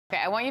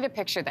Okay, I want you to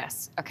picture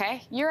this,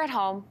 okay? You're at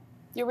home,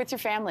 you're with your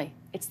family.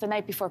 It's the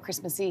night before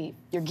Christmas Eve.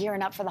 You're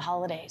gearing up for the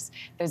holidays.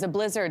 There's a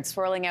blizzard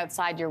swirling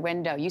outside your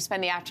window. You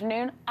spend the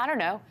afternoon, I don't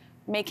know,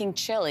 making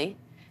chili.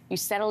 You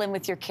settle in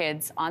with your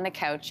kids on the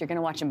couch. You're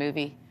gonna watch a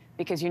movie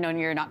because you know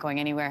you're not going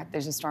anywhere.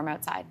 There's a storm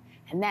outside.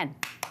 And then,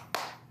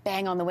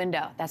 bang on the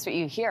window. That's what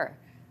you hear.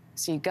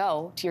 So you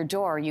go to your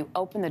door, you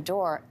open the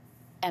door,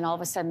 and all of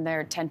a sudden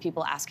there are 10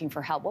 people asking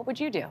for help. What would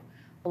you do?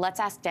 Well,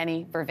 let's ask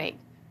Denny Vervaete,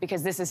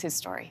 because this is his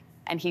story.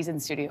 And he's in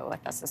the studio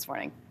with us this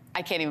morning.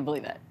 I can't even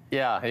believe it.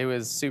 Yeah, it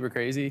was super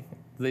crazy.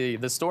 The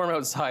storm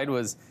outside it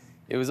was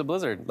a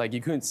blizzard. Like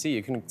you couldn't see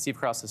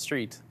across the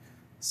street.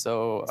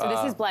 So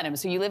this is Blenheim.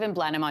 So you live in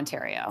Blenheim,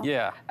 Ontario.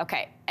 Yeah.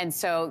 Okay, and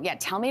so, yeah,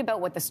 tell me about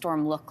what the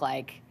storm looked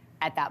like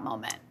at that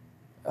moment.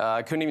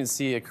 I couldn't even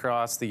see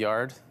across the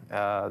yard.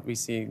 We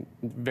see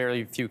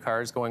very few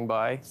cars going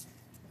by.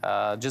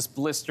 Just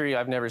blistery.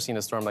 I've never seen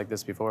a storm like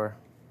this before.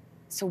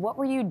 So what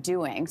were you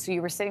doing? So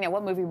you were sitting there.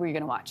 What movie were you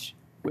going to watch?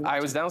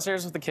 I was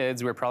downstairs with the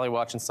kids. We were probably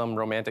watching some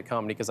romantic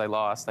comedy because I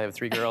lost. I have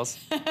 3 girls.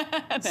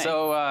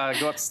 So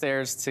go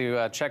upstairs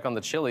to check on the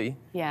chili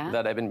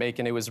that I've been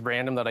making. It was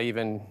random that I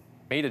even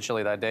made a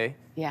chili that day.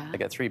 Yeah.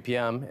 Like at 3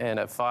 p.m. And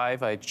at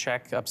 5, I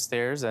check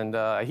upstairs and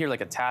I hear like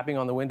a tapping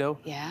on the window.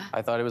 Yeah.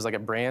 I thought it was like a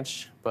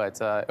branch,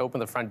 but I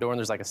opened the front door and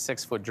there's like a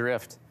 6-foot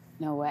drift.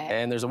 No way.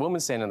 And there's a woman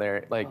standing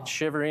there, like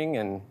shivering,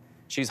 and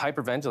she's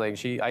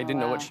hyperventilating. I didn't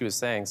know what she was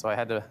saying, so I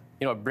had to,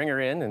 bring her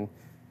in and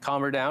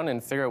calm her down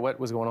and figure out what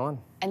was going on.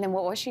 And then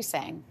what was she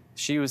saying?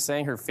 She was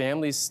saying her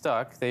family's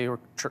stuck. They were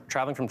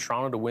traveling from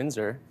Toronto to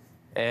Windsor,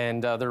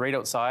 and they're right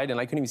outside, and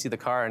I couldn't even see the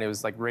car, and it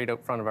was like right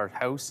out front of our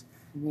house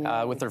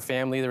with their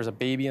family. There was a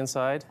baby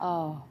inside.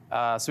 Oh.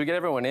 So we get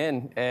everyone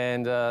in,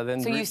 and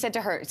then... So you said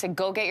to her,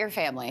 go get your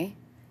family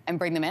and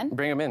bring them in?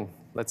 Bring them in.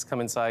 Let's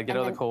come inside, get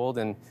out of the cold,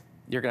 and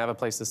you're gonna have a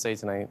place to stay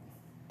tonight.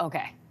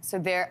 Okay,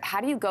 so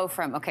how do you go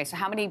from, so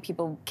how many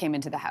people came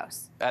into the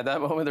house? At that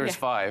moment, there was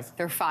 5.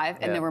 There were 5,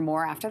 and there were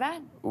more after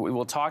that? We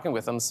were talking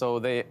with them, so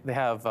they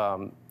have,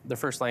 their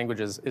first language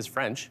is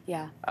French.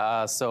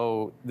 Yeah.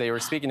 So they were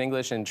speaking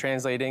English and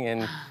translating,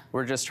 and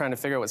we're just trying to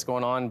figure out what's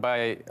going on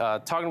by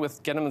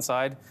getting them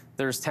inside.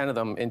 There's 10 of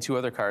them in 2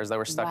 other cars that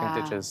were stuck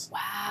in ditches.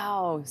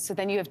 Wow, so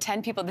then you have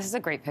 10 people. This is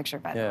a great picture,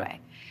 by the way.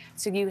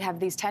 So you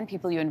have these 10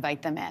 people, you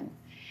invite them in.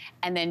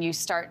 And then you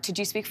start, did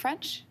you speak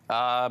French?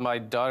 My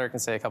daughter can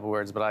say a couple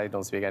words, but I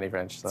don't speak any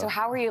French. So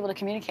how were you able to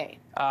communicate?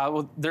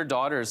 Well, their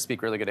daughters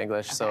speak really good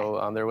English,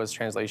 so there was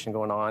translation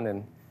going on,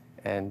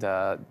 and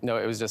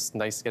it was just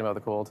nice to get them out of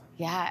the cold.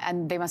 Yeah,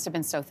 and they must have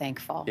been so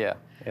thankful. Yeah,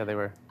 they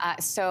were.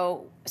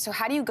 So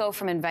how do you go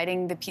from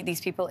inviting these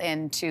people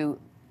in to,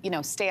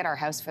 stay at our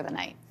house for the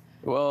night?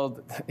 Well,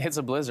 it's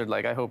a blizzard.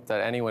 Like, I hope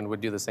that anyone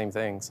would do the same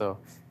thing. So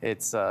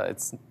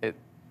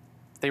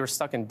they were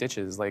stuck in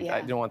ditches. Like, I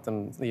didn't want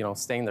them,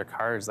 staying in their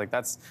cars. Like,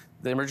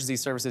 the emergency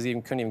services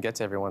couldn't even get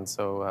to everyone.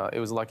 So it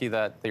was lucky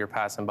that they were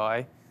passing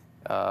by.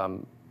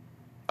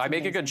 I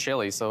make a good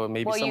chili, so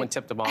maybe someone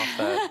tipped them off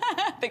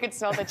that. They could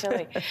smell the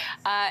chili.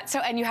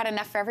 And you had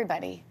enough for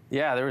everybody?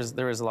 Yeah,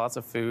 there was lots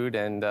of food,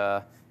 and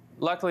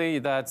luckily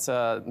that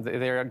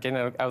they were getting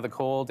out of the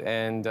cold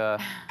and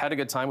had a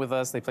good time with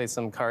us. They played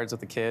some cards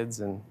with the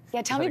kids, and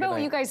tell me about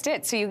what you guys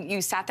did. So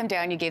you sat them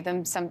down, you gave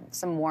them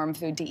some warm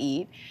food to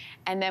eat,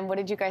 and then what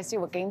did you guys do?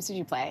 What games did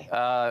you play?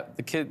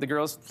 The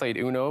girls played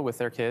Uno with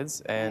their kids,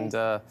 and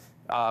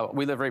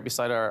we live right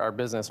beside our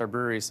business, our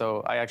brewery.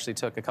 So I actually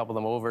took a couple of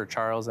them over,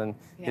 Charles and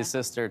his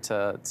sister,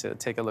 to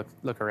take a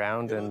look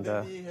around. Hello, and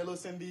Cindy. Hello,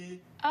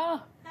 Cindy.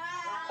 Oh,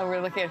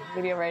 we're looking at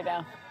video right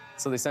now.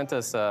 So they sent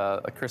us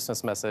a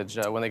Christmas message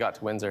when they got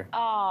to Windsor.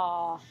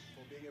 Oh.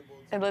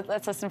 And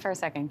let's listen for a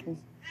second.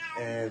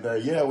 And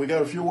we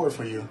got a few words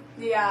for you.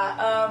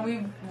 Yeah,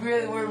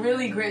 we're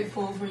really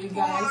grateful for you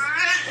guys.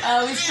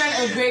 We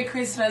spent a great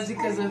Christmas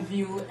because of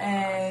you,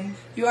 and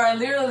you are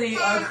literally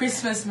our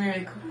Christmas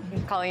miracle.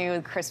 I'm calling you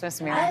a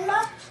Christmas miracle. I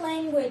love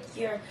playing with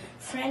your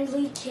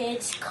friendly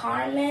kids,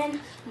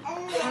 Carmen,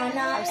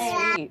 Hannah,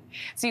 and... Sweet.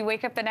 So you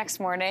wake up the next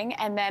morning,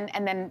 and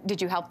then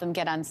did you help them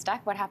get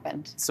unstuck? What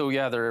happened? So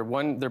yeah,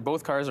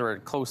 both cars were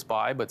close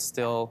by, but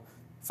still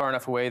far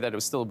enough away that it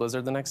was still a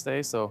blizzard the next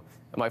day. So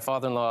my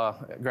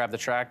father-in-law grabbed the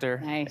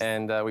tractor,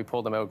 and we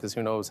pulled them out because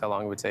who knows how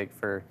long it would take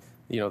for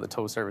the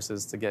tow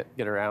services to get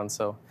around.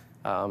 So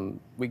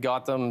we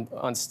got them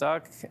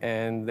unstuck,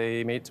 and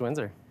they made it to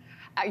Windsor.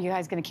 Are you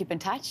guys going to keep in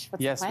touch?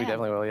 What's yes, the plan? We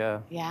definitely will. Yeah.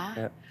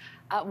 Yeah.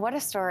 What a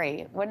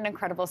story! What an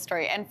incredible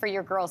story, and for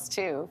your girls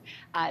too,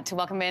 to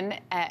welcome in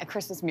a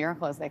Christmas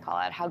miracle, as they call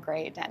it. How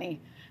great,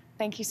 Denny!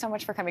 Thank you so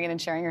much for coming in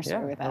and sharing your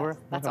story with us.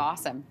 That's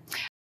awesome.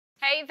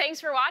 Hey, thanks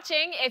for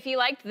watching. If you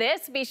liked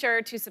this, be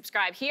sure to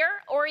subscribe here,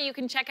 or you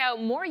can check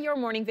out more Your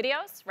Morning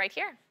videos right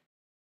here.